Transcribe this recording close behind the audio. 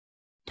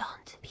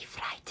Don't be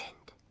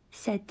frightened,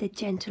 said the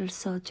gentle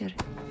soldier.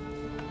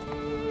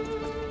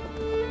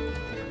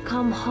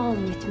 Come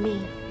home with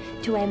me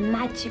to a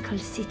magical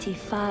city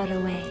far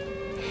away,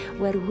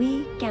 where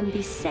we can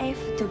be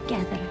safe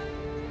together,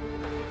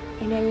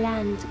 in a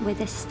land where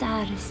the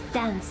stars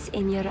dance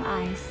in your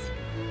eyes,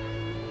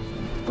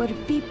 where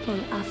people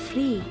are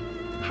free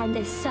and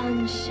the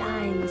sun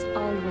shines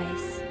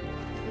always.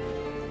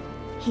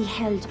 He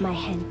held my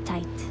hand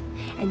tight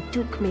and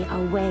took me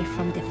away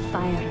from the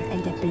fire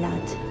and the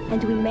blood,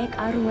 and we make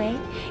our way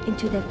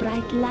into the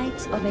bright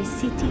lights of a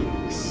city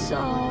so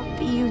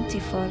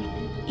beautiful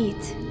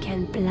it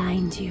can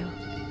blind you.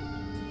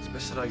 It's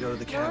best that I go to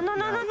the camp. No.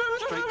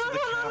 Straight to the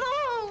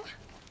camp.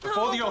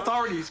 Before the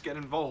authorities get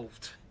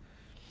involved.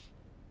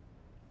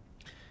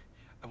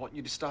 I want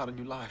you to start a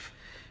new life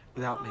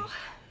without me.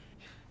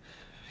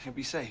 You'll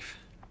be safe.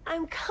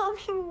 I'm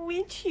coming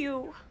with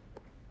you.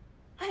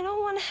 I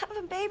don't want to have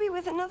a baby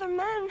with another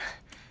man.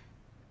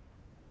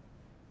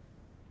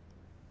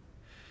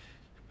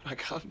 But I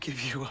can't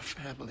give you a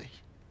family.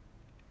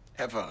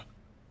 Ever.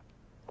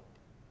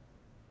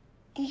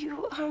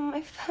 You are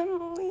my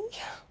family.